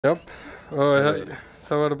Já, og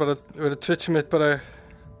það verður Twitchið mitt bara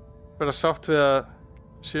sátt við að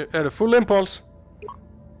full impulse.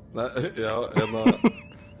 Nei, já,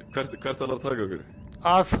 hvert að taka okkur?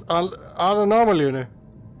 Að anomalíunni.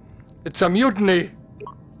 It's a mutiny.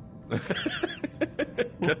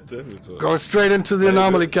 Get damn it, so. Go straight into the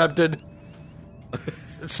anomaly, Captain.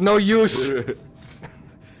 It's no use.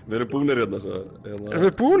 Við erum búnir hérna, svo. Erum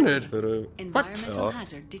við búnir? What?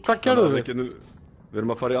 Hvað gerðum við? Við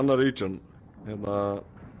erum að fara í annar region.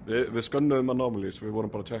 Við skönnuðum anomalies, við vorum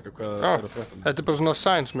bara að checka hvað að frétta. Þetta bara svona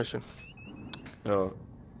science mission. Já,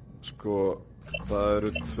 sko, það eru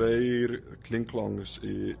 2 klinglongs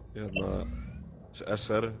í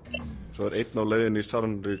SR, svo einn á leiðin í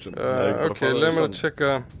Sarn region. Ok, leið mér að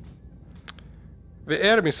checka. Við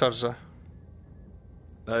erum í Sarsa.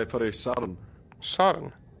 Nei, fara í Sarn.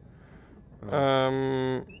 Sarn?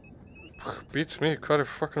 Beats me, hvað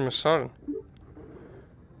fucking með Sarn?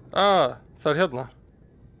 Það hérna.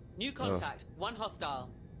 New contact, one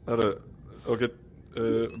hostile. Ok,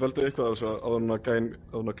 veldu eitthvað af þessu áður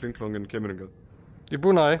en klinglongin kemur hingað. Ég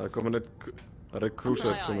búin að því. Það er komin einn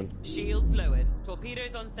cruiser komin. Shields lowered,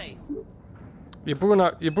 torpedoes on safe. Ég búin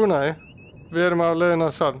að því. Við erum á leiðin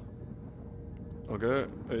að Sarn. Ok,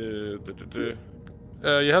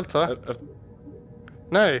 Ég held það.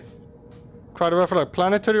 Nei. Hvað erum við að fara?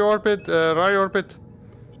 Planetary orbit, Rai orbit?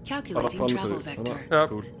 Calculating travel vector. Já.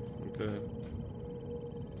 Cool, ok.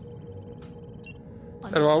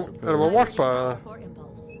 Erum við að warpa eða?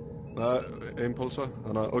 Nei, impulsa.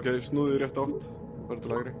 Þannig að, ok, snúðu í rétt átt. Bara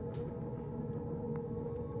til hægri.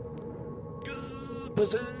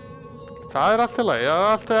 Það er alltaf leið. Það er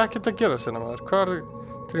alltaf ekkert að gera sinna maður. Hvað er...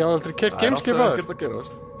 Ég hafði aldrei kert gameskip á þér. Það er alltaf ekkert að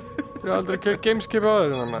gerast. Ég hafði aldrei kert gameskip á þér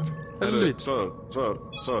innan maður. Helvít.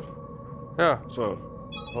 Svar. Já. Svar.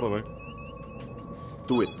 Horfðu mig.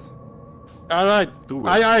 Do it. Alright. Do it.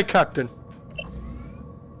 Aye, Captain.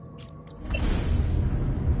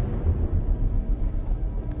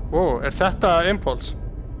 Wow, er þetta impulse?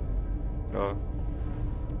 Já.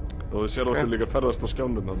 Og þú sér okkur líka ferðast á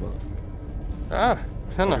skjánum þannig. Já,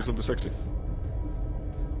 hérna. Það er svolítið sexy.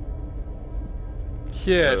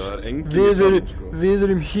 Hér. Það er enginn í salnum, sko. Við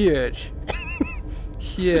erum hér.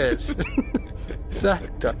 Hér.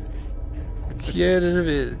 Þetta. Hér erum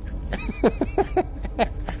við.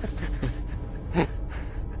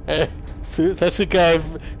 Þessi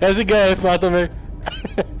gæi fattar mig.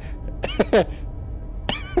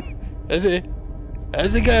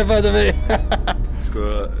 Þessi gæi fattar mig. Sko,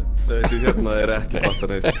 þessi hérna er ekki fattar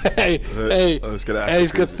neitt. Sko,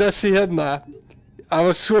 þessi hérna, hann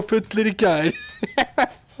var svo fullir í gær.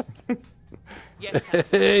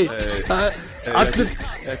 Allir...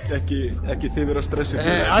 Ekki þið vera stressið.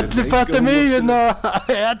 Allir fattar mig hérna.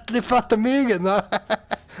 Allir fattar mig hérna.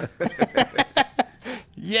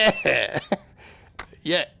 Yeah.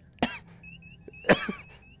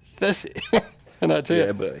 Þessi.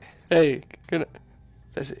 Yeah, boy. Hey,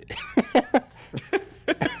 þessi.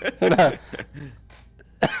 Hérna.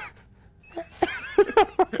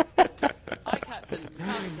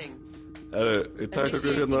 Ég tækt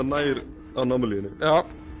okkur hérna nær anomalíunni. Já.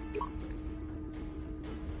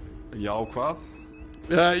 Já, hvað?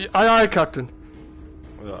 Aye, Captain.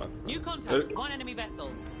 Já. New contact, one enemy vessel.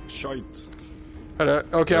 Shite.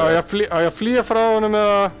 Ok, á ég að flýja frá honum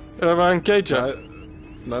eða er það að engagea?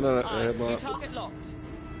 Nei, hérna... Target locked.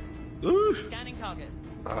 Scanning target.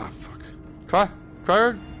 Fuck.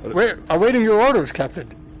 Hvað? Wait, awaiting your orders, Captain.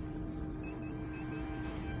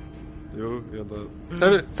 Jú, ég held að...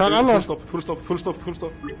 Það er annars... Full stop. Full stop.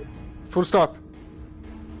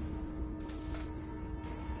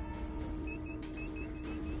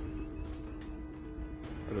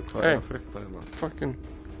 Hvað er að frykta hérna?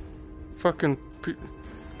 Fucking...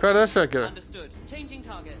 Hvað er þessi að gera? Understood. Changing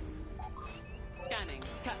target. Scanning.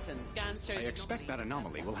 Captain, scans show... I expect that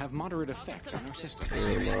anomaly will have moderate effect on our systems.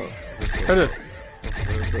 Herru,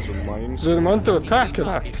 Það er svo mines. við erum under attack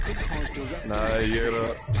hérna. Nei, ég er að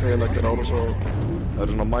segja henni að gera ára svo... Það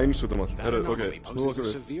eru svona mines út allt. Herru, ok, snúðu okkur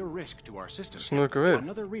við. Snúðu okkur við.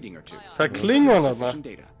 Það er klingon þarna.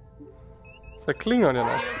 Það er klingon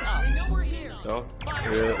hérna. Já,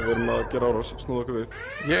 við erum að gera ára, snúðu okkur við.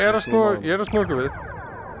 Ég er að snúða okkur við.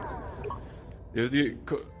 Ég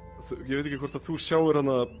veit ekki hvort að þú sjáir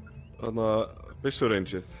hana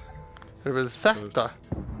byssurangeið. Erum við þetta?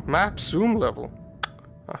 Map zoom level.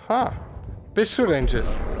 Aha. Byssurangeið.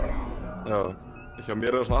 Já, hjá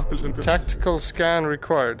mér er það svona appelsingul. Tactical scan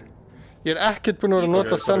required. Ég er ekkert búinn að vera að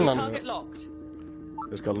nota þennan. Target locked.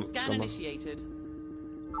 Ég skal Scan skanna. initiated.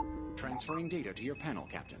 Transferring data to your panel,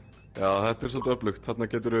 Captain. Já, þetta er svolítið upplugt. Þarna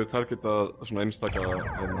getur við targetað svona einstaka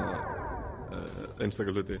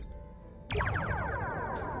einstakar hluti.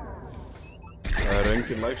 Það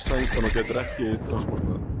engin life science þannig að getur ekki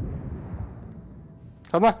transportað.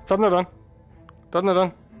 Þarna er hann.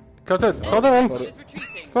 Kapteinn, þarna er hann. Is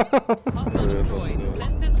retreating. Hostile destroyed.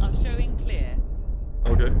 Sensors are showing clear.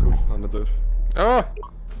 Ok, cool, hann döður.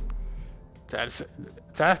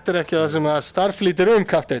 Þetta ekki það sem að Starfleet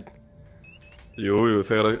kapteinn. Jú,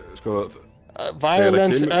 þegar að, sko...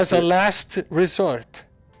 Violence as a last resort.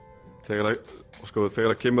 Þegar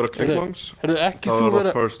að kemur að Klingons, þá er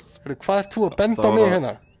það first. Hvað ert þú að benda á mig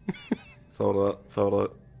hérna? Þá er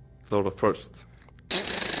það first.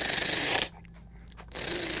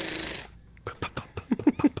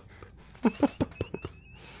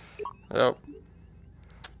 Já.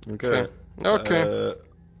 Ok.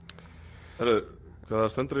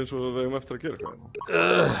 Hvað stendur eins og við eigum eftir að gera eitthvað?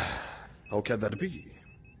 How can that be?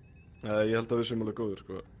 Ég held að við séum alveg góður,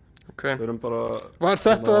 sko. Við erum bara... Var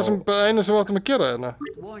þetta það sem einu sem við áttum að gera hérna?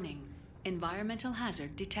 Warning. Environmental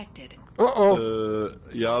hazard detected.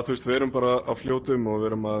 Já, þú veist, við erum bara á fljótum og við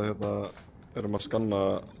erum að skanna...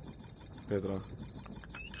 Hvað heitir það?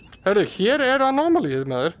 Herru, hér anomalíð,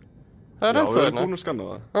 maður. Það ennþá hérna. Já, við erum hérna. búin að skanna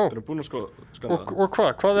það. Við erum búin að skanna það. Og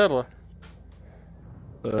hvað? Hvað það?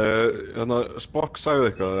 Spock sagði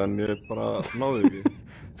eitthvað, en ég bara náði ekki.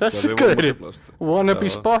 Þessi gauri. Wannabe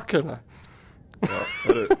Spock hérna. Já,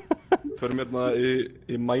 herru, förum hérna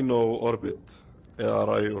í Mino orbit. Eða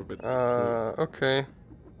Ræ orbit. Ok.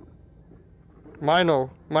 Mino,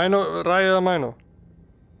 Ræ eða Mino?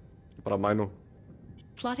 Bara Mino.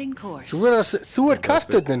 Plotting course. Þú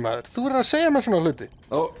kapteinninn, maður. Þú að segja mér svona hluti.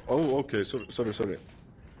 Ok, sorry.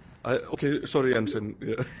 Ok, sorry, Jensen.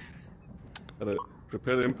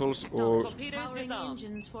 Prepare impulse og...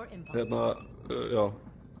 Hérna, já,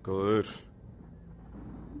 góður.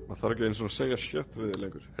 Maður þarf ekki eins og að segja shit við þig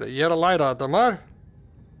lengur. Ég að læra þetta, maður.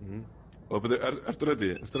 Og ertu ready?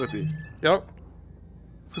 Já.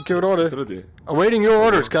 Þú gefur orðið. Ertu ready? Awaiting your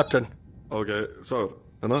orders, Captain. Ok, svo,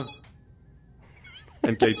 hérna.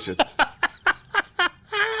 Engage it.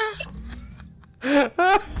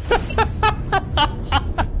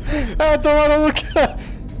 Þetta var að lukka.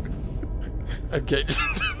 Engage it.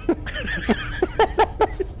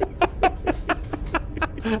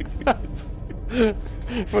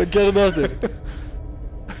 Hvað gerir það aftur?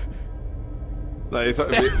 Nei,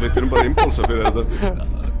 við þurfum bara að impulsa fyrir þetta.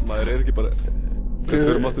 Maður ekki bara... Við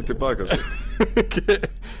þurfum aftur tilbaka. Ok.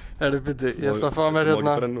 Herru, byrju, ég ætla að fá mér hérna...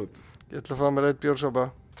 Má ekki brenna út. Ég ætla að fá mér eitt bjórsopa.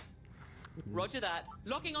 Roger that.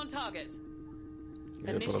 Locking on target.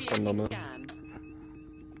 Ég bara að skanna með.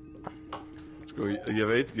 Sko, ég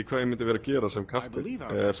veit ekki hvað ég myndi vera að gera sem I kapteinn. believe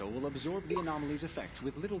our vessel will absorb the anomaly's effects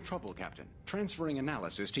with little trouble, Captain. Transferring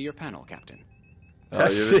analysis to your panel, Captain.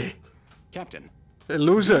 Þessi. Captain, be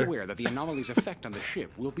Loser. aware that the anomaly's effect on the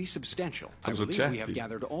ship will be substantial. I I'm so believe we have chatty.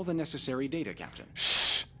 gathered all the necessary data, Captain.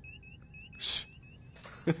 Shh.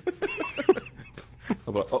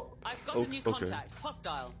 Það bara, I've got a new contact.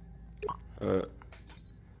 Hostile.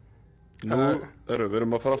 Nú við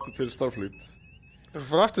erum að fara aftur til Starfleet. Við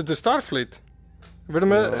fara aftur til Starfleet. Við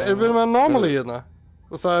erum með anomaly hérna.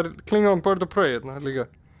 Og það Klingon Bird of Prey hérna líka.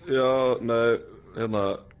 Já, nei, hérna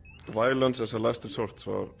Violence as a last resort.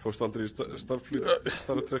 Svo fórst aldrei í Starfleet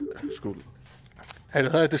Star Trek School. Heyri,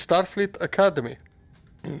 það heitir Starfleet Academy.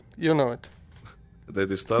 You know it. Þetta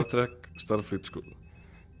heitir Star Trek Starfleet School.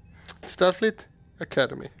 Starfleet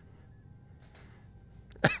Academy.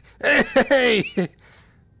 Hey!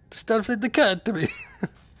 Starfleet Academy.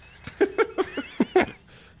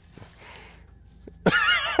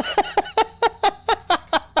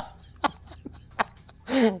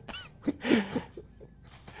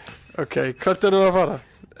 Ok, hvert erum við að fara?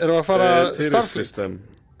 Erum við að fara Tiris System.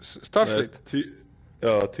 Starfleet?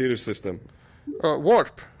 Já, Tiris System.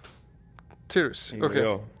 Warp? Tiris, ok.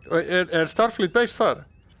 Já. Er Starfleet base þar?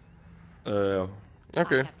 Já.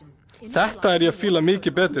 Ok. Þetta ég að fíla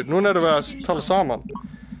mikið betur. Núna erum við að tala saman.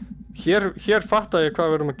 Hér fatta ég hvað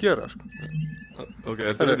við erum að gera, sko. Ok,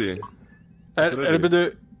 ertu ready? Þið byrju...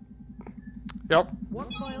 Já.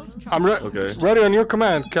 I'm Okay. ready on your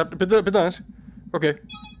command, Captain. Byrju aðeins. Ok.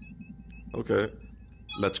 Ok,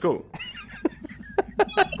 let's go.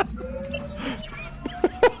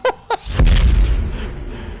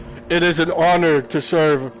 It is an honor to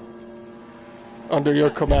serve under your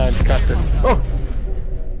command, Captain. Oh!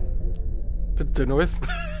 Byrju nú við.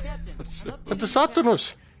 Þetta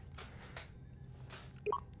Saturnus.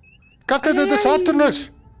 Captain, þetta Saturnus.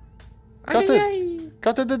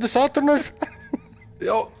 Captain, þetta Saturnus.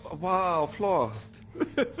 Já, wow, flott.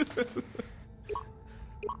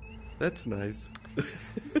 That's nice.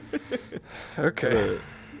 Okay.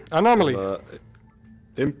 Anomaly.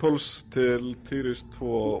 Impulse til Tiris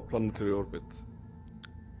 2 Planetary Orbit.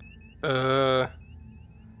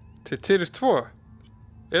 Til Tiris 2?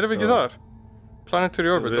 Erum við ekki þar? Planetary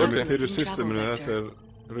Orbit, Við erum ok. í Tiris systeminu, þetta er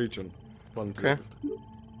Region Planetary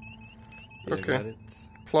Ok.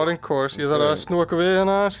 Plotting course, ég þarf að snúa okkur við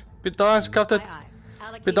hérna aðeins. Býta aðeins, kapteinn.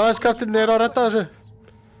 Býta aðeins, kapteinn, ég er að redda þessu.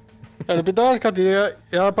 Býta aðeins, kapteinn, ég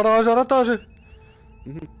er bara aðeins að redda þessu.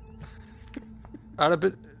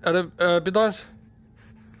 Býta aðeins.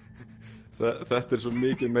 Þetta er svo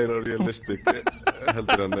mikið meira realistic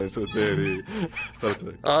heldur en eins og þetta er í Star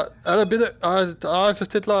Trek. Býta aðeins að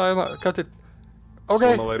stilla hérna, kapteinn. Ok.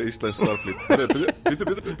 Svona væri Íslands Starfleet. Býtu,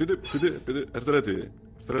 ertu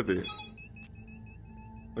ready?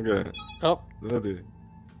 Ok. Já. Ready?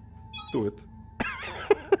 Do it.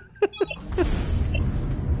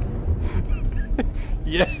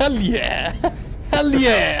 Hell yeah! Hell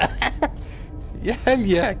yeah! Hell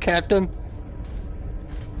yeah, Captain!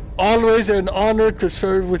 Always an honor to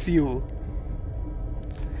serve with you.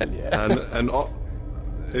 Hell yeah! And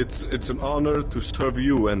it's an honor to serve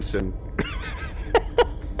you, Ensign.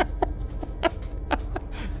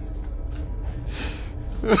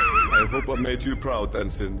 I hope I made you proud,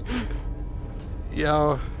 Ensign.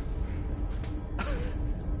 Já.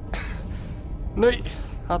 Nei,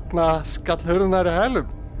 þarna skall hurðunar í hælum.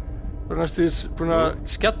 Þú er næstis búin að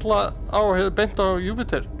skella á beint á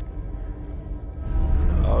Júpiter.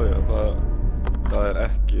 Já, það er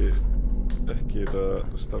ekki the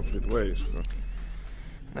Starfleet way, sko.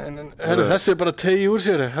 Nei, þessi er bara tegi úr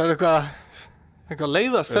sér. Það er eitthvað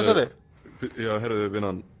leiðast þessari. Já, herruðu,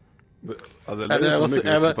 vinnan. Að það leiðir svo mikið,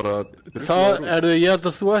 þetta bara... Ég held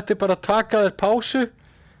að þú ætti bara að taka þér pásu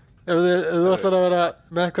ef þú ætlar að vera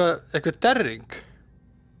með eitthvað derring.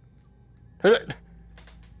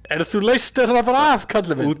 Þú leist þér það bara af,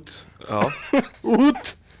 kallið minn? Út, já.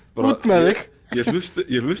 Út með þig. Ég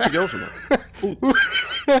hlust ekki á svona.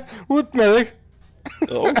 Út með þig.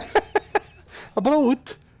 Já, út. Það er bara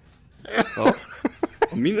út. Já,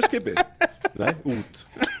 á mínu skipi. Nei, út.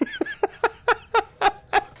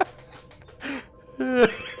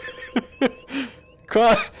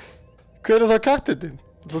 Hver er það kapteinninn?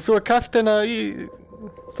 Ætlar þú að kapteina í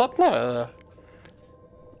þarna, eða?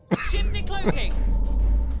 Ship decloaking.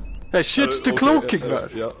 Hey, shit's decloaking,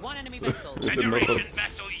 maður. One enemy vessel. Federation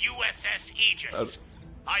vessel USS Aegis.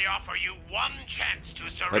 I offer you one chance to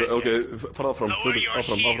surrender. Ok, fara áfram.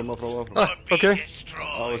 Ok.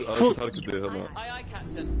 Á þessu targeti, þarna. Aye,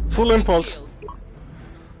 Captain. Full impulse. Shields.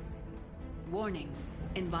 Warning.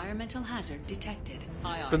 Environmental hazard detected.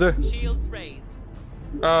 Aye, Veitu. Shields raised.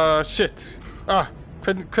 Shit.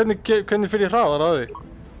 Hvernig fyrir ég hraðar á því?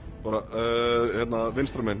 Bara,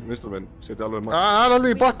 vinstra minn, setja alveg max. Það er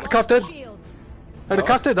alveg í botn, kapteinn.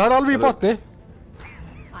 Kapteinn, það er alveg í botni.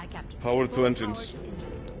 Power to engines.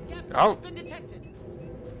 Já. Been detected.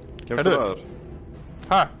 Kemstu hraðar?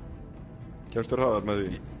 Hæ? Kemstu hraðar með því?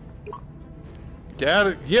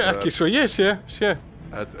 Ég ekki svo ég sé.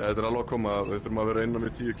 Þetta er alveg að koma, við þurfum að vera innan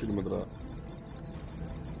við 10 kilometra.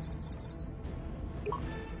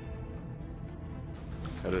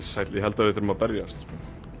 Sæll, ég held að við þurfum að berjast.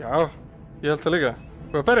 Já, ég held það líka.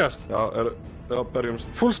 Við að berjast? Já, berjumst.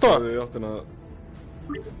 Full stop.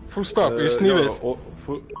 Full stop, ég snífið.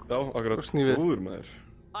 Já, akkurat. Snífið. Góður með þér.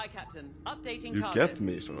 Aye, Captain. Updating You target. get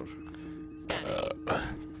me, svona.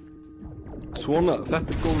 Svona, þetta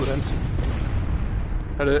er góður ensin.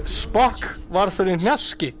 Spock var fyrir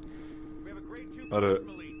hnjaski.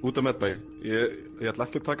 Út af medbæ. Ég ætla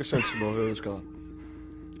ekki að taka sensin og höfðu skaða.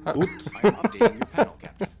 Út. I'm updating your panel,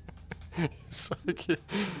 Captain.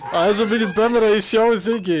 Það er svo mikið bömmur að ég sjáu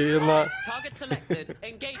þig ekki. Target selected.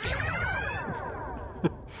 Engaging.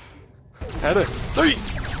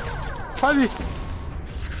 Hvað í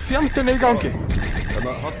fjandinn er í gangi?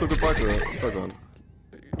 Haltu okkur bak við hann.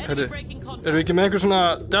 Enemy breaking contact. Erum við ekki með einhver svona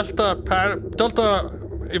delta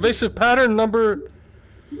evasive pattern number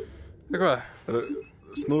eitthvað?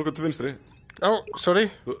 Snúðu okkur til vinstri. Já, sorry.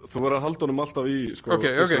 Þú verður að halda honum alltaf í, sko, Ok.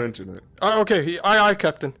 rangeinu. Ok, aye,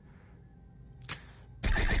 captain.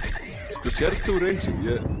 Sko, sér þú rangeinu?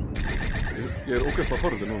 Ég er ógeðslega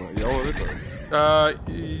forðið núna, ég á að vita það.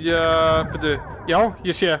 Já,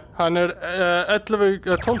 ég sé. Hann er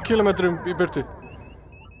 12 kilometrum í burtu.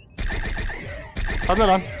 Hann er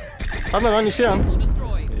hann, ég sé hann. Will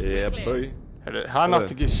destroy. Yeah, boy. Hann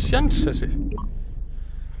átti ekki sjens þessi.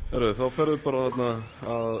 Þá ferðu bara þarna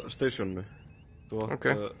að stationinu. Ok.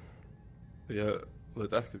 Ég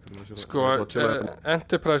veit ekki hvernig það sé það. Sko,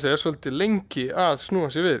 Enterprise er svolítið lengi að snúa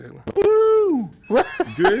sig við.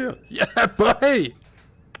 Yeah. Yeah, boy!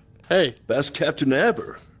 Hey. Best captain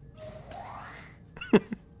ever.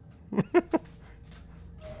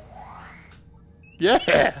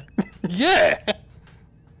 Yeah! Yeah!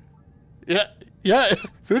 Yeah!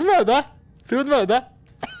 Þú ert með þetta!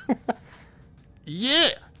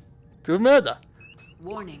 Yeah! Þú ert með þetta!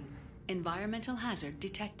 Warning. Environmental hazard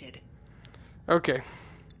detected. Ok.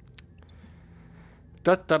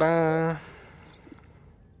 Da-da-da.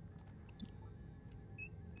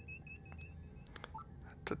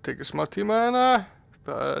 Þetta tekur smá tíma hérna.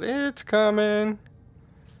 But it's coming.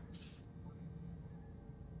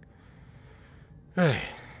 Hey.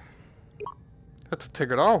 Þetta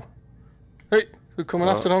tekur á. Hey, þú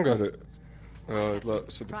komin aftur hangað. Já, ég ætla að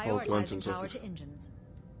setja power to engines Prioritizing power aftur. to engines.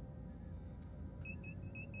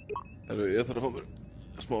 Ég þarf að fá mér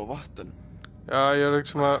smá vatn. Já, ég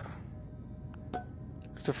hugsa að...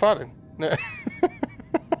 Ertu farin? Nei.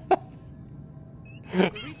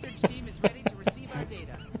 The research team is ready to receive our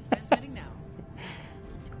data. Transmitting now.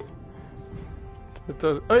 Þetta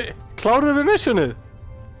er... Ei, kláruðu við missionið?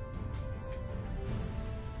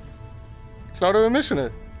 Kláruðu við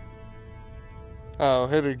missionið? Á,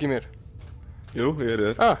 heyrðu ekki í mér. Jú, ég er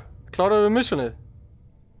þér. Kláruðu við missionið?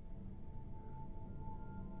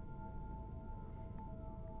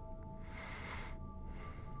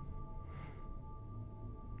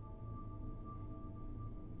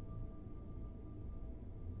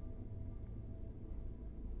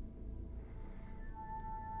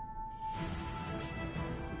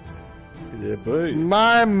 Yeah, boy.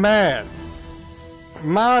 My man!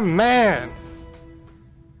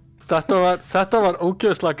 Þetta var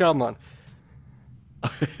ógeðslega gaman.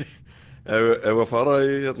 Ef að fara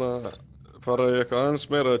í eitthvað aðeins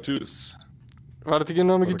meira juice. Var þetta ekki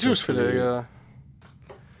nóg mikið juice fyrir þig, eða?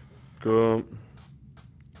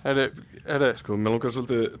 Herri. Sko, mér langar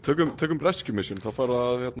svolítið, tökum rescue mission, þá fara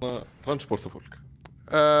að transporta fólk.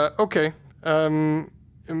 Ok.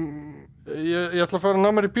 Ég ætla að fara að ná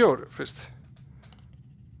mér í bjór, fyrst.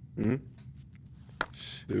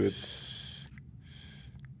 Þú veit.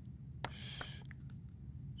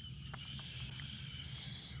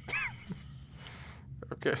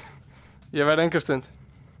 Ok. Ég verð enga stund.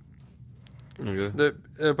 Ok. Það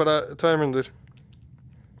er bara 2 mínútur.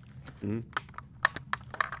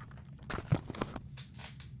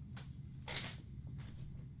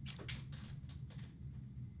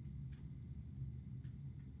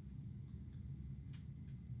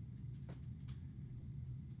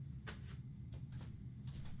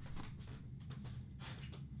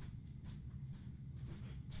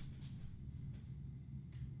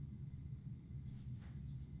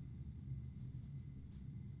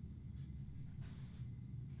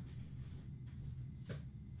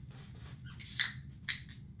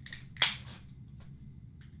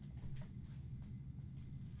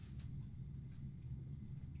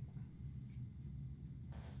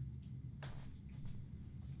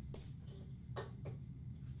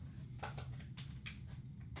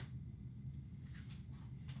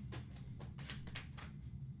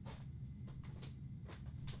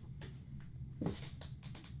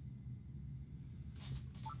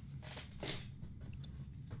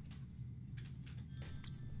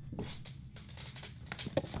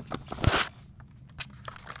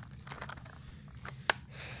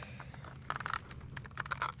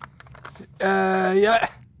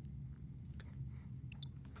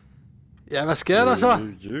 Ja, hvad sker der så?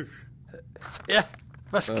 Ja,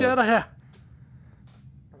 hvad sker der her?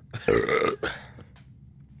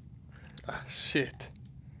 Shit.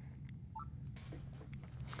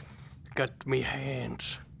 Got me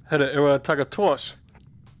hands. Herru, ef að taka tós.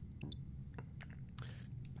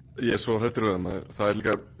 Ég er svo hrættur við það, maður. Það er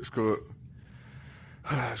líka,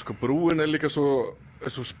 sko brúin er líka svo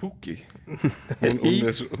spooky. Hún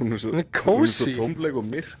er svo tómleg og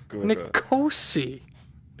myrk. Hún er cozy.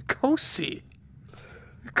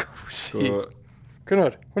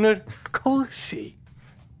 Gunnar, hún er cozy.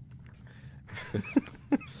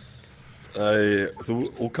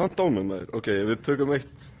 Þú kannt á mig, maður. Ok, við tökum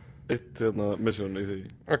eitt mission í því.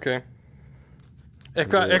 Ok.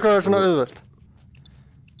 Eitthvað er svona auðvelt.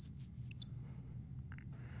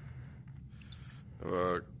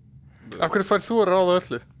 Af hverju færð þú að ráða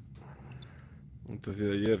öllu? Þetta er því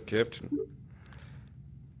að ég er captain.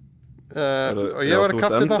 Og ég var að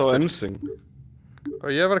kapta hérna aftur. Ensing. Og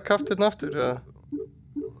ég var að kapta hérna aftur, eða?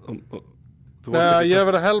 Nei, ég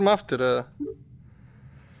var að helma aftur, eða?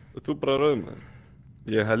 Þú bara rauðum þér.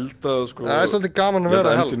 Ég held að, það er svolítið gaman að vera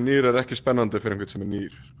að helma. Engineer er ekki spennandi fyrir einhvern sem er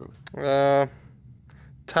nýr,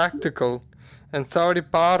 Tactical. En þá er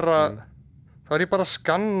ég bara að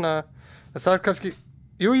skanna. Það er kannski...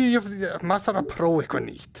 Jú, maður þarf að prófa eitthvað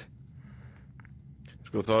nýtt.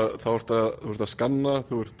 Sko, þú ert að skanna,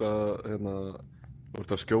 þú ert að þú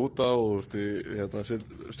ert að skjóta og þú ert í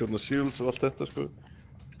stjórna shields og allt þetta, sko.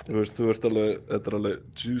 Þú veist, þetta alveg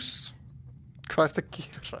juice. Hvað ertu að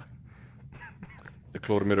gera? Ég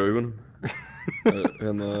klóri mér í augunum.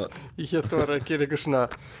 Ég hélt að gera eitthvað svona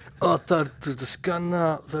það er, þú ert að skanna,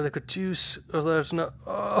 það er eitthvað juice og það er svona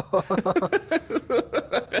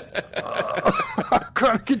hvað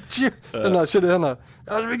er mikið juice? Þannig að sérðu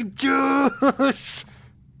það er mikið juice.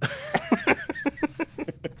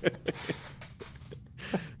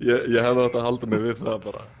 Ég hefði átt að halda mig við það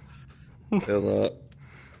bara. Það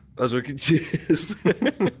er svo mikið juice.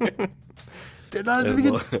 Það er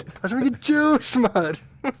svo mikið juice, maður.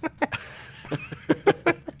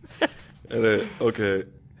 Ok,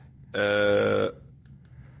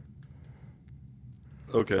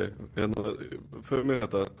 fyrir mig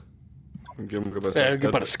þetta. Gefum okkur besta. Ef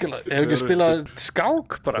ekki spila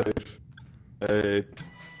skák bara.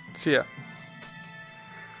 Síða.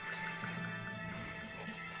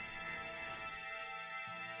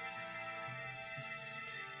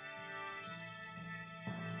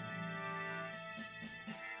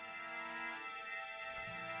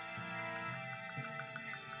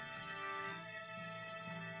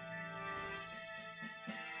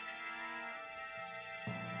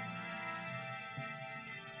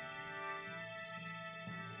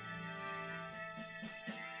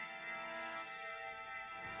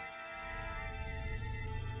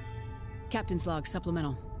 Captain's log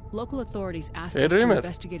supplemental. Local authorities asked us to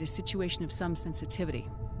investigate a situation of some sensitivity,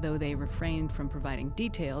 though they refrained from providing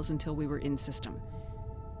details until we were in system.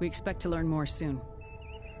 We expect to learn more soon.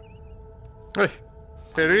 Hey,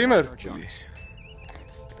 Reamer.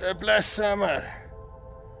 Bless summer.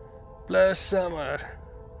 Bless summer.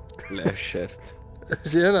 Blessed.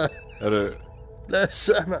 Síðan það. Bless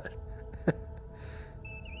summer.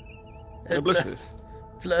 Blessed.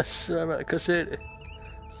 Bless summer. Hvað segir þið?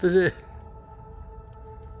 Það segir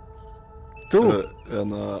þú?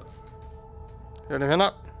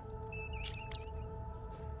 Hérna.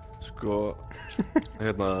 Sko,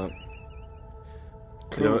 ég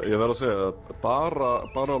verð að segja að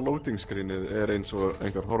bara loading screenið er eins og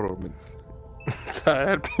einhver horrormynd. Það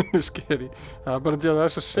er pínu scary. Það er bara því að það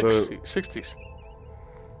er svo 60s.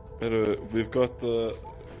 We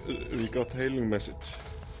got hailing message.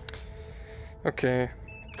 Ok,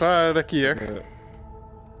 það er ekki ég.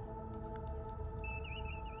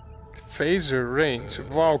 Phaser range,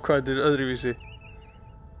 vá hvað þetta er öðruvísi.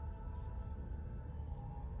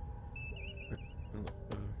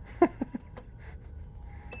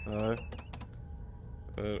 Hvað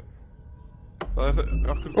er það?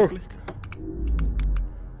 Af hverju þú klikka?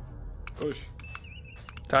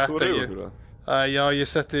 Þetta er ég. Já, ég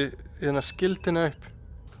setti hérna skildina upp.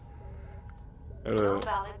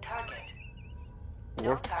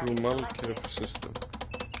 Warp to Malcave system.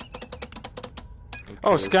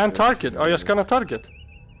 Scan target. Ég scanna target.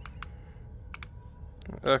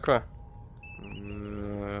 Eða hvað?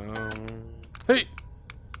 Hei!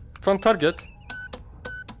 Fann target.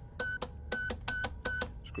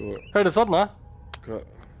 Sko... Heyrðu þarna. Hvað?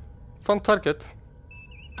 Fann target.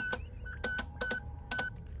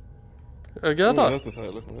 Er ekki þetta? Þetta er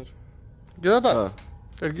þægilegt með þér. Ekki þetta?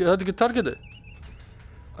 Er þetta ekki targetið?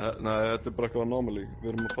 Nei, þetta er bara eitthvað anomaly. Við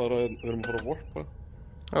erum að fara að warpa.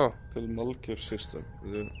 Til Malcave system.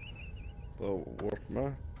 Það warp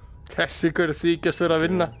map. Þessi hverju þykjast vera að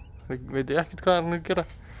vinna. Veit ég ekkert hvað hann er að gera.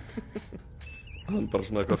 Hann bara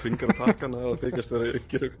svona eitthvað fingra takkana eða þykjast vera að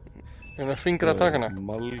gera eitthvað. Hann er fingra takkana.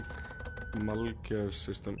 Malcave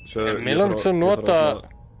system. Mér langt sem nota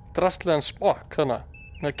drastlegan Spock þannig.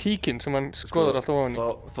 Með kíkinn sem hann skoðar alltaf á henni.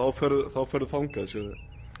 Þá ferðu þangað, séu.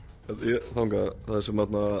 Þangað, það sem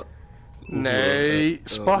þarna... Nei,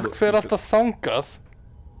 Spock fer alltaf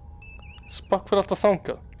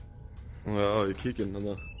þangað. Já, í kíkinn,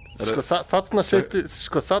 þannig að... Þarna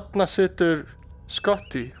situr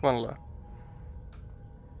Scotty, vanlega.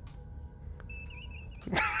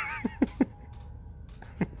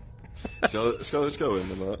 Sjáðu skjáinn,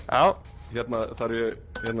 þannig að... Já. Hérna þarf ég,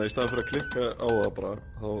 í staðan fyrir að klikka á það bara,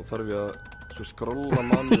 þá þarf ég að skrolla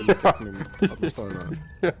manuðlega gegnum alla staðina.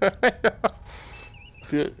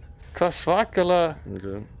 Já. Hvað svakalega...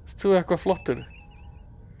 Þú eitthvað flottur.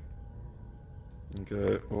 Ok,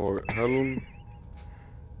 og helm.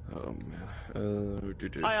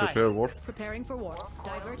 Prepare warp. Preparing for warp.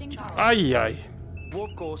 Diverting power. Æjæj.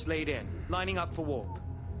 Warp course laid in. Lining up for warp.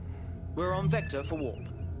 We're on vector for warp.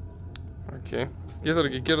 Ok, ég þarf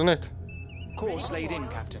ekki að gera neitt. Course laid in,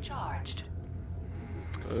 Captain.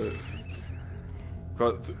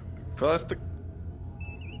 Hvað ertu?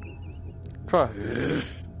 Hvað?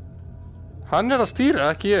 Hann er að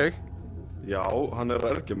stýra, ekki ég. Já, hann er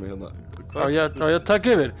að ergja mig hérna. Á ég að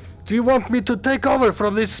taka yfir? Do you want me to take over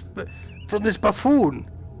from this buffoon?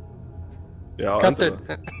 Já,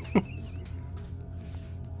 endilega.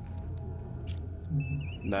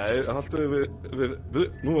 Nei, haltu við,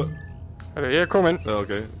 nú... Herru, ég er kominn. Já,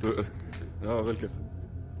 ok, já, vel gert.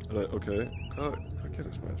 Ok, hvað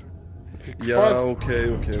gerðist með þessu? Já, ok.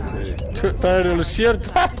 Það er alveg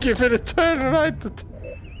sértakki fyrir turn right.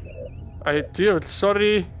 Æ, djöfull,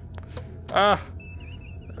 sorry.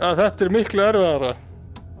 Þetta er miklu erfiðara.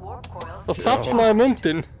 Og þarna er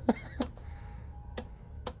myndin.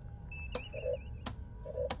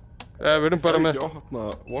 Við erum bara með... Það er ekki að opna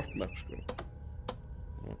warp map, sko.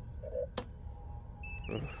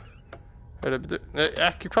 Nei,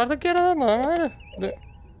 ekki hvað er það að gera þarna?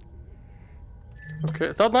 Ok,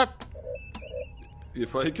 þarna. Ég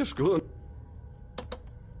fæ ekki að skoða.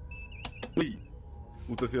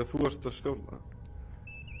 Út af því að þú ert að stjórna.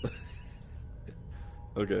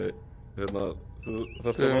 Ok, þú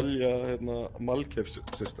þarfst að velja, Malkev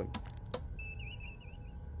system.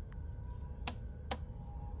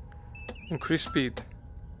 Increase speed.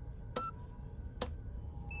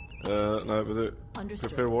 Nei, veitu,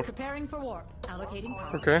 prepare warp. Preparing for warp. Allocating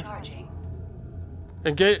power. Okay.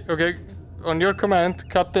 Engage, okay. On your command,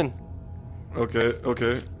 Captain. Ok.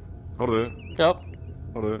 Hárðu. Já.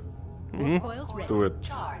 Hárðu. Coils ready. Do it.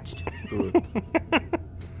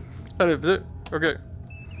 Herru, ok.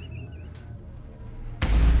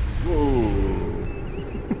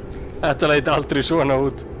 Þetta leit aldrei svona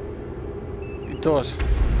út. Í tos.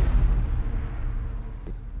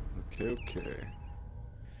 Ok.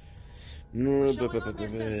 Herru,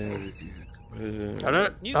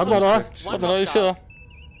 þarna ég sé það.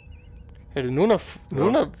 Herru, núna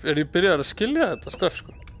er ég byrjað að skilja þetta stöf,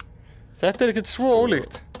 sko. Þetta er ekkert svo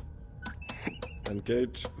ólíkt.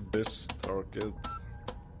 Engage this target.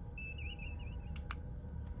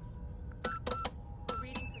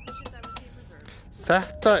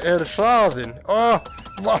 Þetta er hraðinn.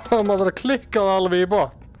 Maður að klikka það alveg í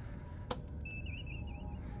botn.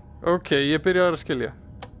 Ok, ég byrjaði að skilja.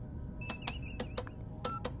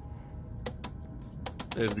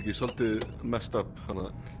 Er þetta ekki svolítið messed up, hana?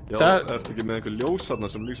 Já, ertu ekki með einhver ljós hana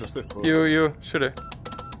sem lýsast upp? Jú, sérðu.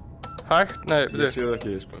 Hægt, nei, ég sé það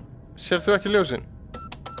ekki, sko. Sér þú ekki ljósinn?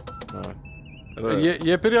 Nei.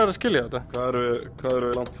 Ég byrjaði að skilja þetta. Hvað eru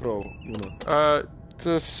við langt frá núna?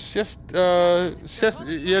 Það sést,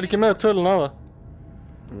 ég er ekki með tölun á það.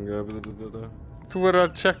 Þú verður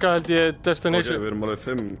að checka, held ég, destination. Ok, við erum alveg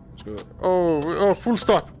 5, sko. Full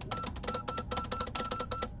stop.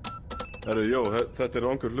 Herru, þetta er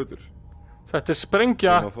rangur hlutur. Þetta er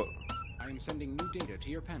sprengja. I'm sending new data to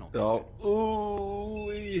your panel. Já,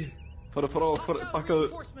 bakkaðu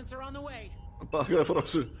frá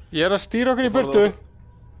þessu. Ég er að stýra okkur í burtu.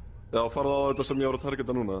 Já, farðu á þetta sem ég var að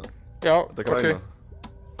targeta núna. Já, þetta er græna.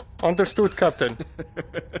 Understood, Captain.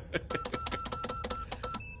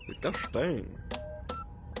 Þetta er stein.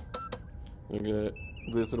 Ok,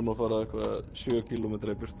 við þurfum að fara eitthvað 7 km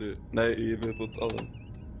í burtu. Nei, í viðbútt aðeim.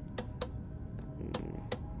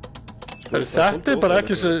 Þetta er bara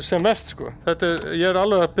ekki sem mest, sko. Ég er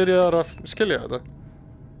alveg að byrja að skilja þetta.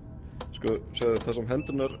 Sko, segðu, það sem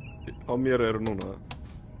hendurnar á mér eru núna,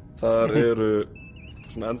 þar eru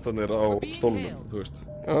svona endanir á stólnum, þú veist.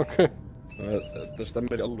 Ok. Það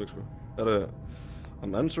stemmir ekki alveg, sko.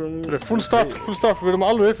 I'm answering... Full stop, við erum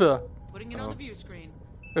alveg upp við það.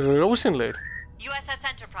 Við erum ósynlegir. USS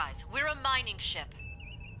Enterprise, we're a mining ship.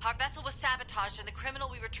 Our vessel was sabotaged and the criminal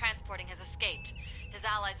we were transporting has escaped. His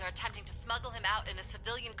allies are attempting to smuggle him out in a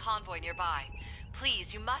civilian convoy nearby.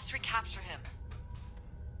 Please, you must recapture him.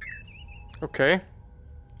 Okay.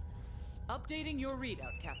 Updating your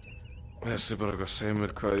readout, Captain. Þessi bara eitthvað segir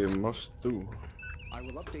mér hvað ég must do. I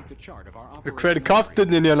will update the chart of our operation. Hver er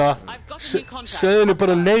kapteininn hérna? Segðu henni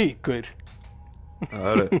bara nei, gaur.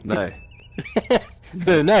 Það er nei.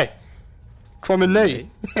 Nei. Hvað með nei?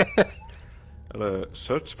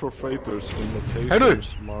 Search for freighters in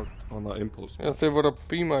locations marked on the impulse. Já, þeir voru að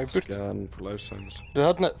beama í burt. Scan for life signs.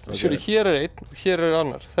 Þarna, sérðu, hér er einn og hér er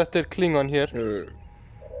annar. Þetta er Klingon hér.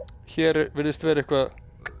 Hér virðist vera eitthvað...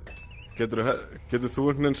 Getur þú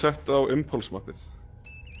einhvern veginn sett á impulse mappið?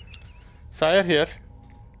 Það er hér.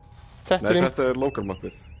 Þetta er local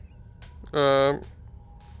mappið.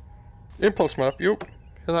 Impulse map, jú.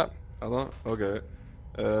 Hérna. Hérna, ok.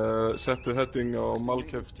 Settu heading á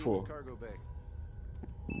Malkev 2.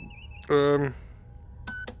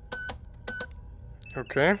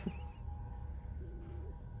 Ok.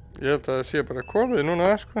 Ég held að það sé bara komið núna,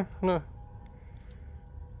 sko.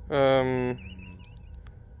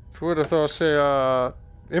 Þú verður þá að segja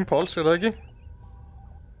Impulse, er það ekki?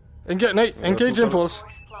 Nei, engage Impulse.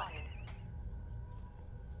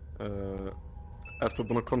 Ertu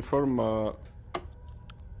búinn að confirma...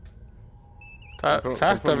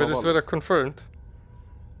 Þetta virðist vera confirmed.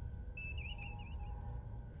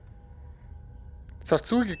 Þarft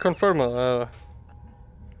þú ekki confirma það, eða?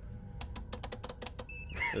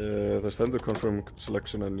 Það stendur confirm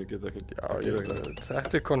selection en ég get ekki... Já,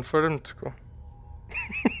 þetta confirmed, sko.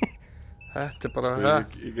 Þetta bara...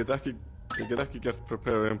 Ég get ekki gert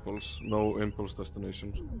prepare impulse, no impulse destination.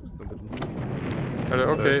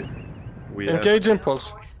 Ok. Engage impulse.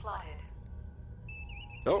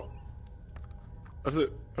 Já. Ertu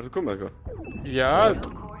komið eitthvað? Já.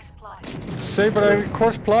 Seg bara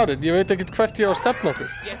course plotted, ég veit ekkert hvert ég á að stefna okkur.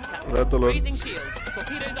 Red alert. Raising shields.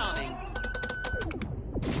 Torpedoes arming.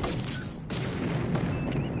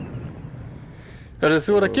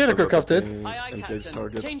 Þú að gera eitthvað, Captain? Engage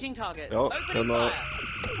target. Changing target. Já, hérna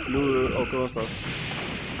fljúðu á góðan stað.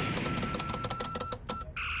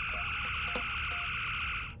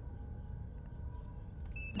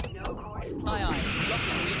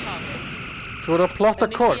 Þú að plotta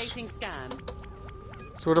course.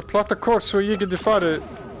 Þú að plotta course svo ég geti farið.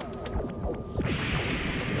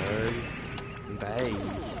 Nei.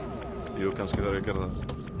 Jú, kannski þarf ég að gera það.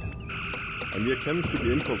 En ég kemst ekki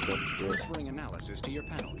impulse fram, sko. Transferring analysis to your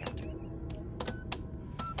panel, Captain.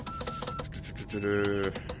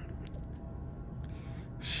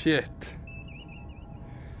 Shit.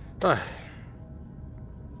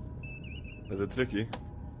 Þetta tricky.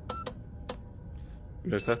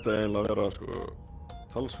 Mér finnst þetta eiginlega að vera, sko,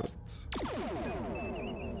 talsvert.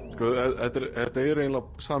 Sko, þetta eiginlega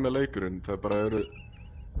sami leikurinn. Það bara eru,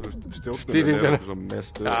 þú veist, stjórnirinn eru svona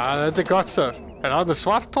mestu. Já, þetta gott, sir. En það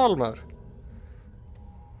svarthol, maður.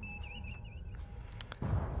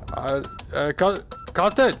 Captain!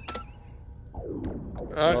 Captain!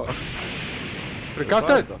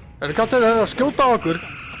 Captain að skjóta á okkur?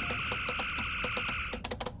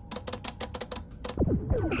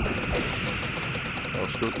 Já,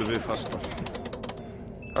 skjótu við fastar.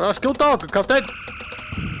 Það að skjóta á okkur, Captain!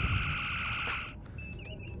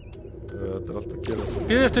 Þetta alltaf að gera það.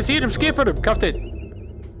 Bíðu eftir þínum skipunum, Captain!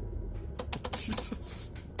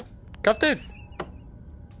 Captain!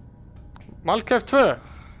 Malkef 2?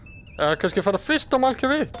 Kannski fara fyrst á Malkef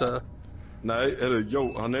 1, eða? Nei,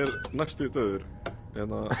 hann næstu í döður.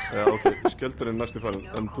 Já, ok, skjöldurinn næstu í farin,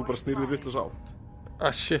 en þú bara snýrði vitlaus átt.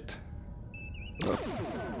 Shit.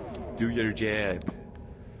 Do your job.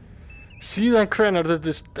 Síðan hvenær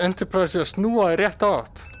þetta Enterprise að snúa í rétt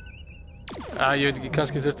átt? Ég veit ekki,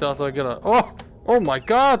 kannski þurfti alltaf að gera það. Oh my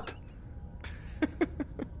god!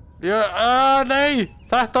 Nei!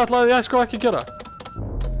 Þetta ætlaði ég sko ekki gera.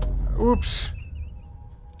 Úps.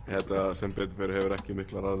 Þetta sem betur fyrir hefur ekki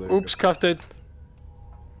mikla raðleika. Úps, Captain.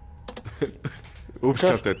 Úps,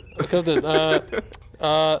 Captain. Captain,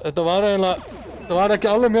 þetta var eiginlega... Það var ekki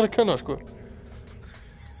alveg mér að kenna, sko.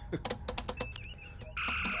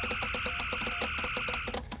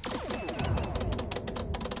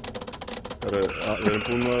 Við erum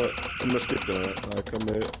búin með skiptina. Það er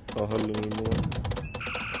komið að höllunum núna.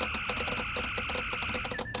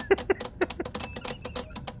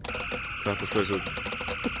 Þetta space út.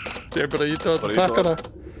 Ég bara íta á þetta takkana.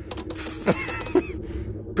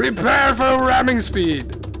 Prepare for ramming speed!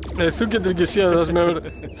 Nei, þú getur ekki séð það sem hefur...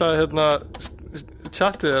 Það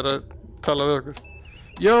chatið að tala við okkur.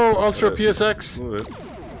 Yo, Ultra PSX!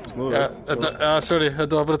 Snúðu við. Sorry,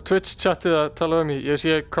 þetta var bara Twitch chatið að tala við mig. Ég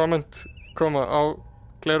sé comment koma á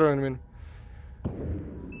gleraugunum mínu.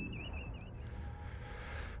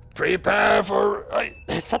 Prepare for...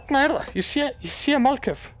 Þarna það. Ég sé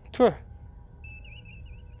Malkef 2.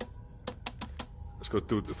 Sko,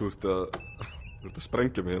 þú ert að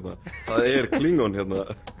sprengja mig hérna. Það Klingon hérna.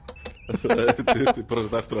 Það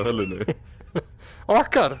 20% eftir á höllunni.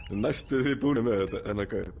 Okkar? Næstu því búin með þetta, en að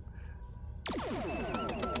gæði.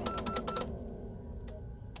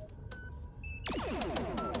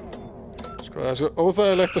 Sko, það svo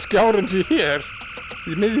óþægilegt að skjárinn sé hér. Í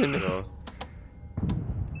miðjunni. Já.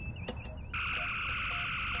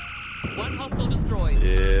 One hostile destroyed.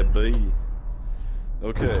 Yeah, boy.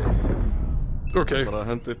 Ok. Bara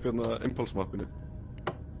hendi upp hérna impulse-mappinu.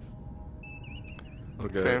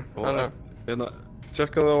 Ok. Og hérna,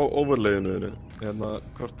 tjekka það á overlayinu. Hérna,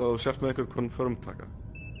 hvort að þú sért með eitthvað confirm taka.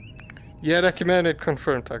 Ég ekki með neitt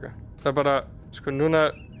confirm taka. Það bara, sko, núna...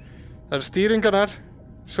 Það stýringarnar.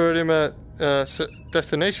 Svo ég með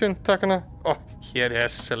destination takana. Hér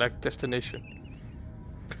select destination.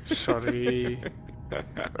 Sorry.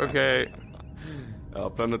 Ok. Já,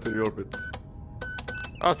 planetary orbit.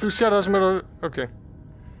 Þú sér það sem á... Ok.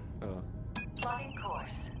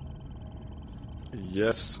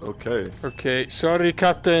 Yes, ok. Ok, sorry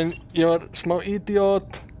Captain. Ég var smá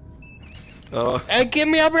idiot. Hey, give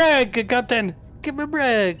me a break, Captain! Give me a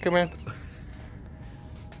break, come on.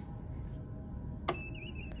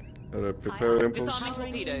 Prepare impulse. Disarming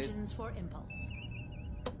torpedoes. Engines for impulse.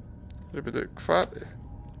 Hvað?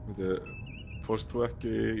 Fórst þú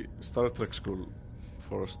ekki í Star Trek School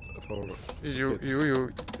for Jú.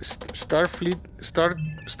 Star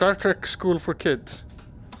Trek School for Kids.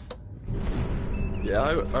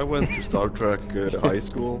 Yeah, I went to Star Trek High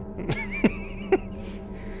School.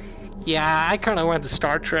 Yeah, I kinda went to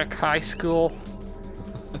Star Trek High School.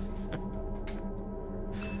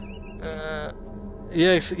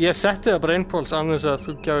 Ég setti það bara impulse án þess að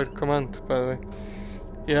þú gefur command, by the way.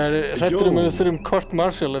 Ég er hræddur að við þurfum kort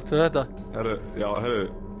Marshall eftir þetta.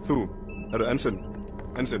 Þú, Ensign.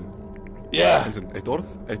 Yeah. Ensign, eitt orð,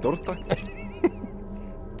 takk.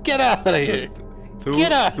 Get out of here.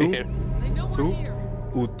 Get out of here. Þú,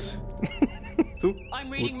 út. Þú, I'm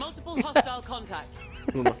reading multiple hostile contacts.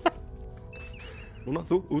 Núna,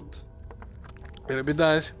 þú, út. Býta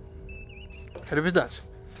aðeins.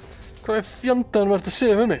 Hvað fjandan var þetta að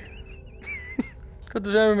segja við mig? Hvað er þetta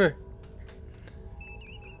að segja við mig?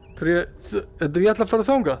 Ég ætla að fara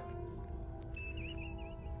þangað.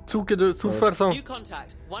 Þú fær þá. New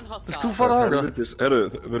contact, one hostile. Þú fara þangað.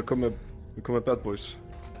 Við erum komið bad boys.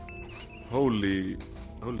 Holy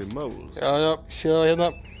moles. Já, séð hérna.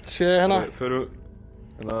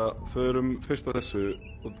 Förum fyrst að þessu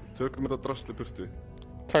og tökum þetta drasli burtu.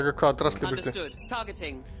 Taka hvað drasli burtu? Understood.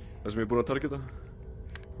 Targeting. Það sem ég er búinn að targeta.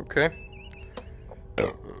 Ok.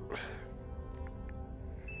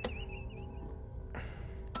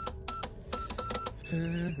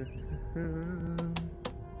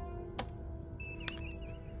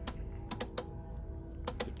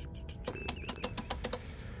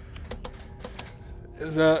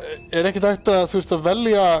 Það er ekkert hægt að, þú veist, að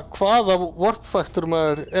velja hvaða warp factor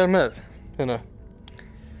maður er með, hérna.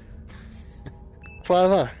 Hvað er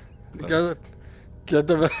það?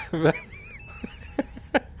 Geta velja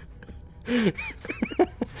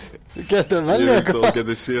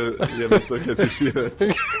Ég veit að geti séð þetta.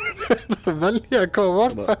 Geta velja hvaða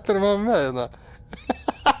warp factor maður er með, hérna.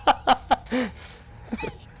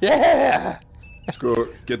 Yeah! Sko,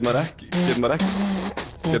 get maður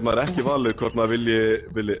ekki valið hvort maður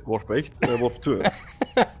vilji warp 1 eða warp 2?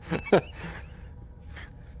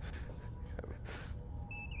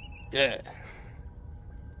 Yeah.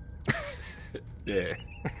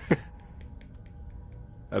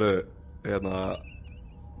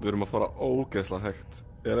 Við erum að fara ógeðslega hægt.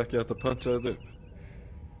 Er ekki hægt að puncha þetta upp?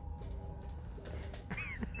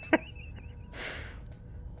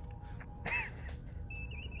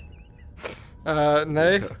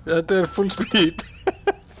 Nei, þetta er full speed.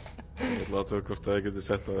 Ég ætla að tökja hvort það geti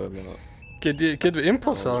sett á hérna. Getum við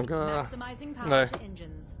impulsa þangað? Maximizing power to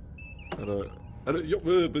engines.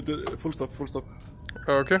 Full stop.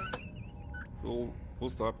 Ok. Full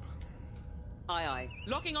stop. Aye.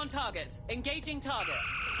 Locking on target. Engaging target.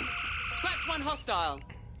 Scratch one hostile.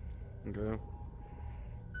 Ok.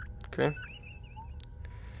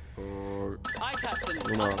 Aye, Captain.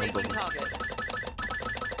 Operating target.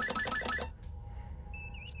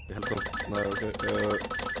 Ég held samt, ok.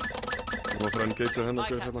 Nú að fara að engagea hennar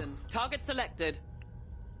Aye, Captain. Target selected.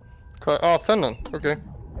 Hvað? Þennan? Ok.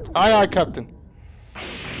 Aye, Captain.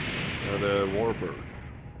 Það er Warbird.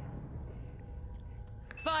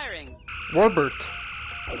 Firing. Warbird.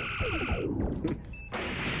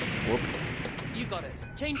 You got it.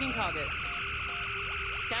 Changing target.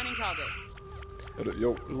 Scanning target.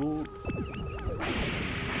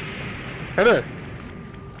 Herru.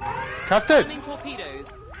 Captain. Scanning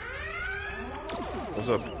torpedoes. What's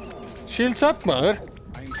up? Shields up, maður.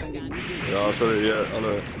 Já, sorry, ég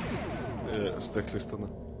stekklist þarna.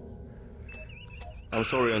 I'm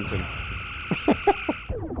sorry, Ensign.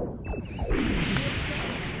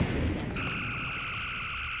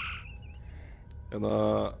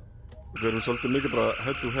 Við erum svolítið mikið bara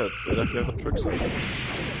head to head. Ekki hægt að tricksa.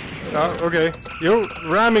 Já, ok. Jú,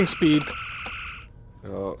 ramming speed.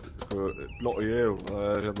 Já, sko,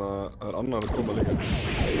 það er annar að koma líka.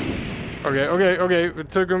 Ok, við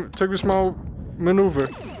tökum smá manúver.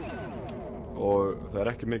 Og það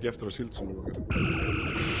er ekki mikið eftir að Shieldsum.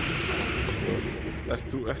 Ert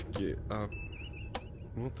þú ekki að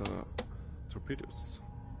nota torpedoes?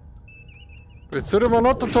 Við þurfum að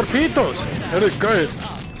nota torpedoes! Heyrðu, gauð!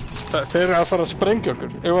 Þeir eru að fara að sprengja okkur.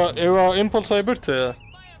 Ef við að impulsa í burtu, eða?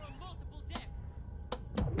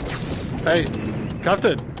 Hey,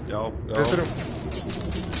 Captain! Já. Við þurfum...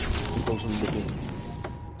 Impulsum í burtu.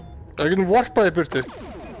 Það getum warpað í burtu.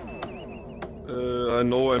 Það er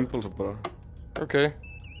nóg impulsa bara. Ok.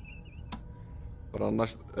 Bara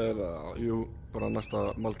næsta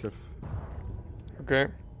malkef. Ok.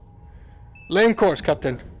 Lane course,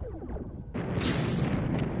 Captain.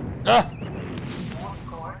 Ah!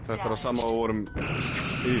 Þetta er að sama og vorum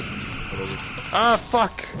í. Ah,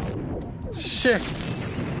 fuck! Shit!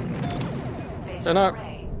 Hérna.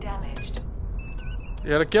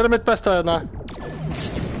 Ég er að gera mitt besta hérna.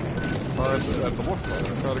 Hvað er þetta vortla?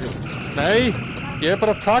 Hvað er að gera? Nei! Ég er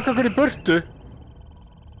bara að taka okkur í burtu.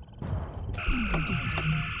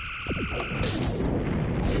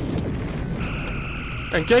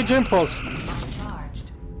 Engage impulse.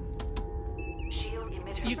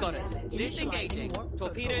 You got it. Disengaging.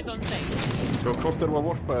 Torpedoes on safe. Sko, hvort erum að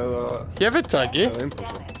vorpa eða... Ég veit það ekki. Eða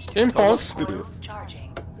impulse. Impulse.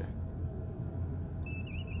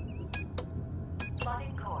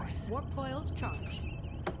 Warp coils charged.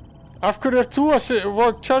 Af hverju ert þú að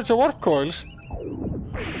charge warp coils?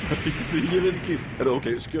 Ég veit ekki. Ok,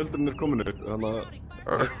 skjöldurinn er komin upp, þannig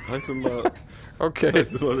að hættum að... Ok.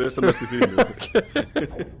 Hættum að lesa mest í þínu.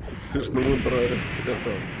 Þú snúum bara rétt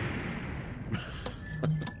það.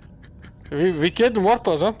 Við getum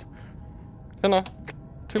warpað samt. Hérna,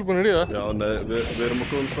 tilbúinir í það. Já, nei, við erum á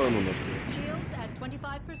góðum stað núna, sko. Shields at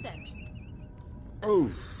 25%.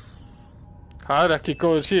 Óf. Það er ekki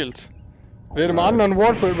góður shields. Við erum með annan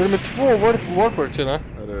warbird, við erum með 2 warbirds hérna.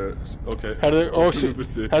 Ok. Herðu,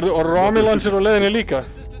 og Romulans er á leiðinni líka.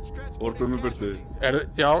 Warbird með burti.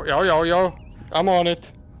 Já. I'm on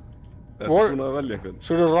it. Ertu búin að velja einhvern?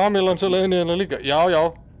 Svo eru Romulans á leiðinni hérna líka. Já.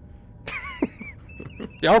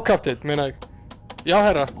 Já, Captain, meina ég. Já,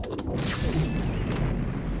 herra.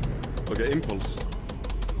 Ok, impulse.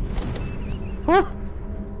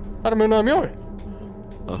 Það er munaði mjói.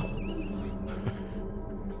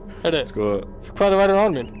 Herri, sko... Hvað er værið á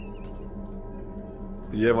mín?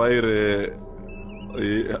 Ég væri...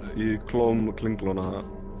 Í klóm klinglóna...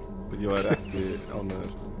 Ég væri ekki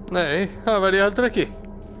ánæður. Nei, það væri ég heldur ekki.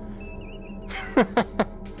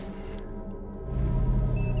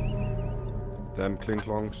 Them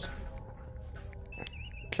klinglongs.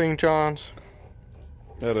 Klingjohns.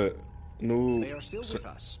 Herri, nú... They are still with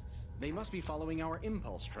us. They must be following our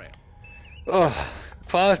impulse trail.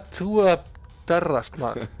 Hvað ert þú að derrast,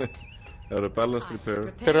 maður? Það eru balance repair.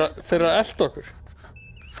 Þeir að elda okkur.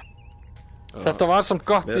 Þetta var samt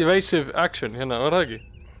gott evasive action hérna, var það ekki?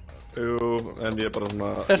 Jú, en ég er bara svona...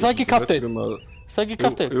 Er það ekki Captain? Er það ekki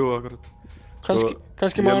Captain? Jú, akkurat.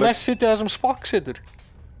 Kannski maður næst sitja það sem Spock situr?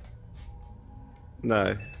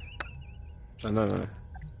 Nei. Nei.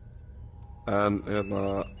 En, hérna...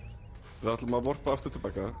 Við ætlum að vorpa aftur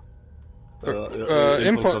tilbaka.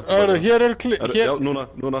 Impulse, hér er... Já, núna.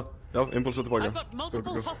 Já, impulse tilbaka.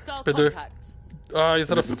 Byrju. Ég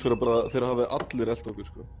þarf að... Þú fyrir bara, þeir hafi allir eld okkur,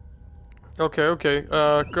 sko. Ok.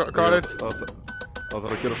 Got it. Það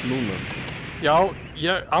þarf að gerast núna. Já,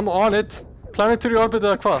 I'm on it. Planetary orbit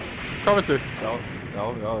eða hvað? Hvað viltu? Já.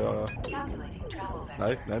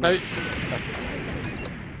 Nei.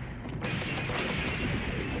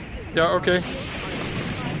 Já, ok.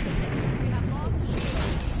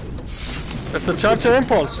 Ertu að charge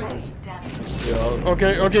impulse? Já. Ok,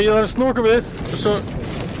 ég þarf að snúka við. Svo...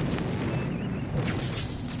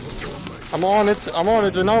 I'm on it,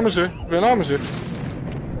 við náum þessu.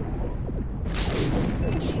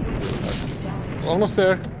 Almost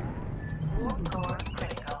there.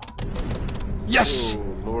 Yes! Oh,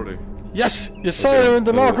 lordy. Yes! Ég sagði að við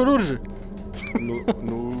myndum ná okkur úr þessu.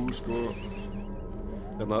 Nú, sko...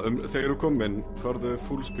 Hérna, þegar þú komin, farðu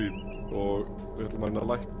full speed og við ætlum að reyna að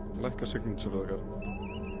lækka signature okkar.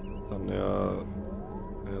 Þannig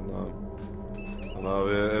að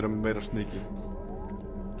við erum meira sneaky.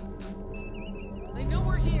 They know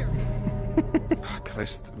we're here.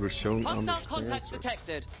 Christ, we're shown Hostile contacts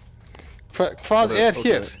detected. Hvað er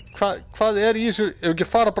hér? Hvað er í þessu? Ef við ekki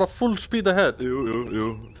fara bara full speed ahead? Jú.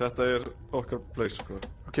 Þetta er okkar place, sko.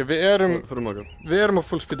 Ok, við erum á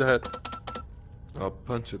full speed ahead.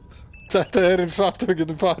 Punch it. Þetta er eins rætt við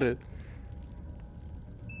getum farið.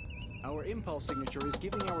 Our impulse signature is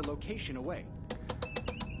giving our location away.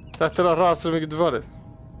 Þetta er að rætt sem við getum farið.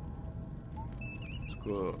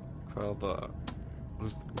 Sko, hvað er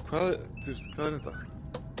þetta?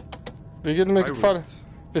 Við getum ekkert farið.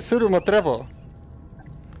 Við þurfum að drepa það.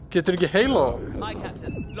 Getur ekki heila það? Aye,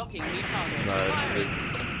 Captain. Locking new target. Nei,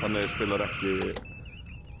 þannig spilar ekki,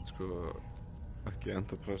 sko, ekki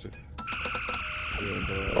Enterprise-ið.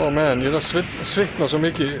 Man, ég er að svitna svo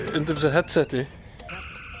mikið undir þessu headseti.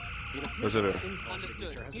 Hvað sér ég?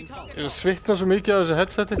 Ég er að svitna svo mikið af þessu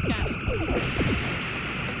headseti.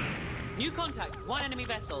 New contact, one enemy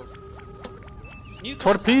vessel.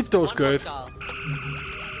 Torpedoes, gaur.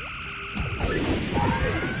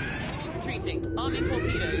 Retreating, arming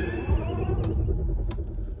torpedoes.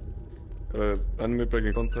 Enemy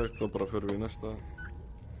breaking contact, þá bara förum við í næsta.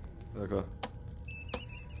 Eða hvað?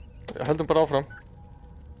 Heldum bara áfram.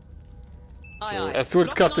 Aye. Þú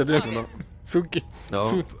ert kaptinn. Þúki.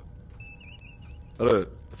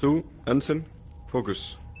 Þú, ensign, focus.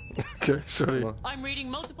 Ok, sorry. I'm reading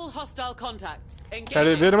multiple hostile contacts.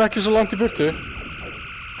 Við erum ekki svo langt í burtu.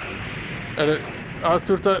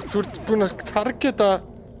 Þú ert búinn að targeta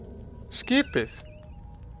skipið.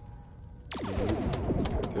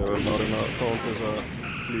 Því að við erum að reyna að fá til þess að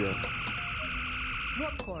flýja.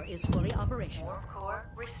 Warp core is fully operational. Warp core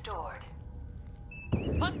restored.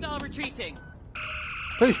 Hostile retreating.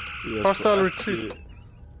 Hey, hostile retreat.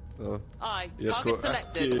 Aye. Ég er sko Target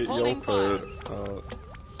selected. ekki Holding fire. jákvæður að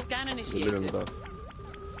Scan við lifum initiated. þetta.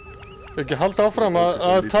 Við ekki halda áfram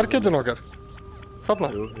að targetin okkar. Þarna.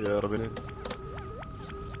 Jú, ég er að vinna.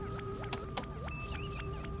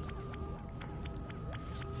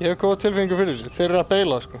 Ég hef góða tilfinningu fyrir þessu. Þeir eru að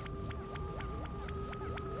beila, sko.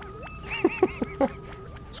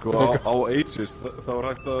 Sko á Aegis þá er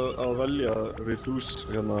hægt að velja reduce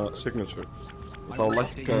hérna signature. Og þá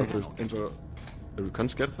lækka þú veist eins og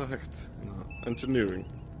kannski er það hægt. Engineering.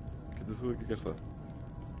 Getur þú ekki gert það?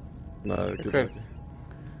 Nei, það getur það ekki.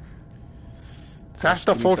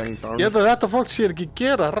 Þetta fólk, ég held að þetta fólk sér ekki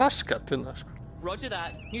gera raskat til það, sko. Roger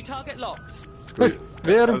that. New target locked. Sko,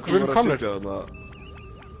 Við erum komnir.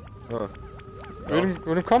 Við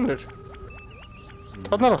erum komnir.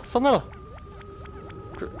 Þarna er það.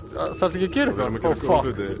 Það ekki að gera eitthvað? Oh, fuck.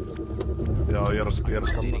 Já, ég er að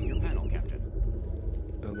skanna.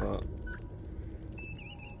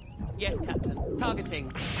 Yes, Captain. Targeting.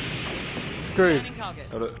 Great. Scanning target.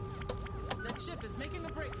 That ship is making a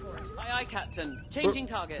break for it. Aye, aye, Captain. Changing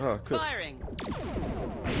target. Cool. Firing.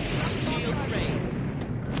 Shields raised.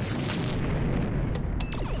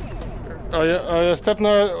 Að ég stefna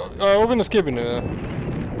að óvinna skipinu, eða?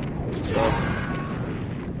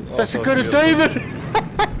 Þessi gaur er dauður!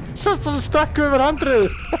 Sást hann stakku yfir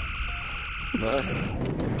handriðið? Nei.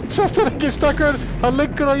 Sást hann ekki stakku yfir, hann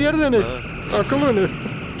liggur á jörðinni, á gólfinu.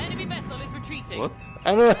 Enemy vessel is retreating. What?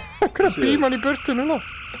 En hvernig bým hann í burtu núna?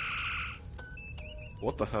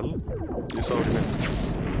 What the hell? Ég sá ekki neitt.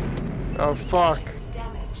 Oh, fuck.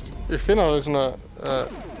 Ég finna það svona,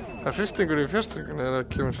 það hristingur í fjastringunni þegar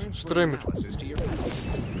það kemur straumur.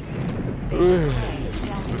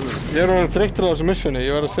 Ég er orðinn þreyttur á þessu missunni,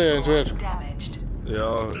 ég verð að segja eins og sko. Já,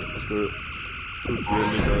 sko, ég er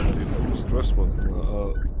líka í stress mode að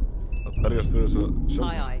berjast við þessa sjálf.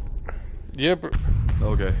 Aye, aye. Ég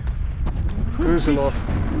Ok. Guðsalof.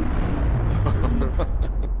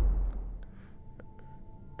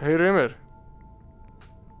 Heyrðu í mér?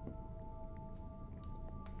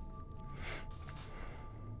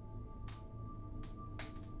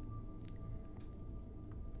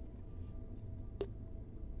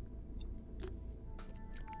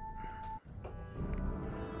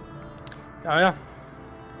 Jæja.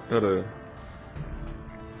 Er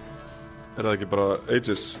það ekki bara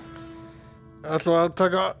Aegis? Ætlum að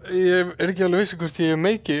taka, ég er ekki alveg vissi hvort ég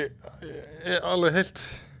meiki alveg heilt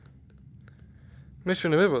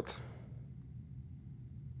missioni viðbót.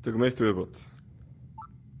 Tökum eitt viðbót.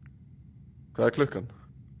 Hvað er klukkan?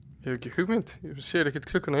 Ég hef ekki hugmynd, ég sér ekkert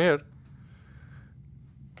klukkuna hér.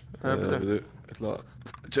 Ég ætla að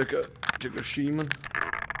tjekka síman.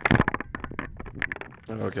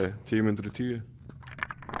 Ok, 10:10.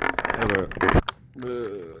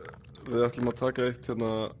 Við ætlum að taka eitt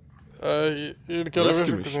hérna. Ég er ekki alveg vissi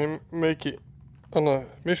hvort ég meiki annað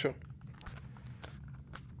mission.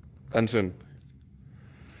 Ensign.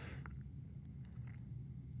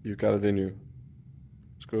 You got it in you.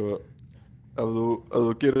 Sko, ef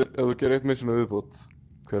þú gerir eitt mission viðbót,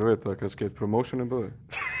 hver veit það, kannski eitt promotion búið.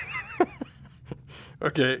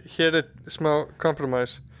 Ok, hér er smá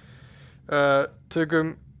compromise.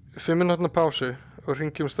 Tökum 5 minútna pásu og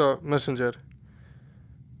ringjumst á Messenger.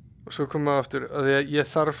 Og svo komum við aftur, að því að ég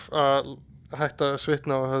þarf að hætta að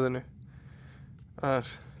svitna á höfðinu.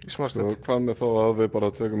 Aðeins, í smástund. Svo hvað með þá að við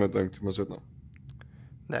bara tökum þetta einhvern tíma setna?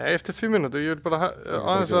 Nei, eftir 5 mínútur, ég vil bara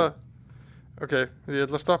aðeins að... Ok, ég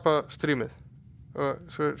ætla að stoppa streamið. Og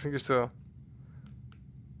svo ringist við á.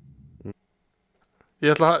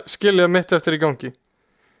 Ég ætla að skilja mitt eftir í gangi.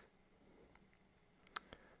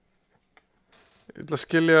 Ég ætla að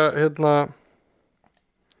skilja, hérna...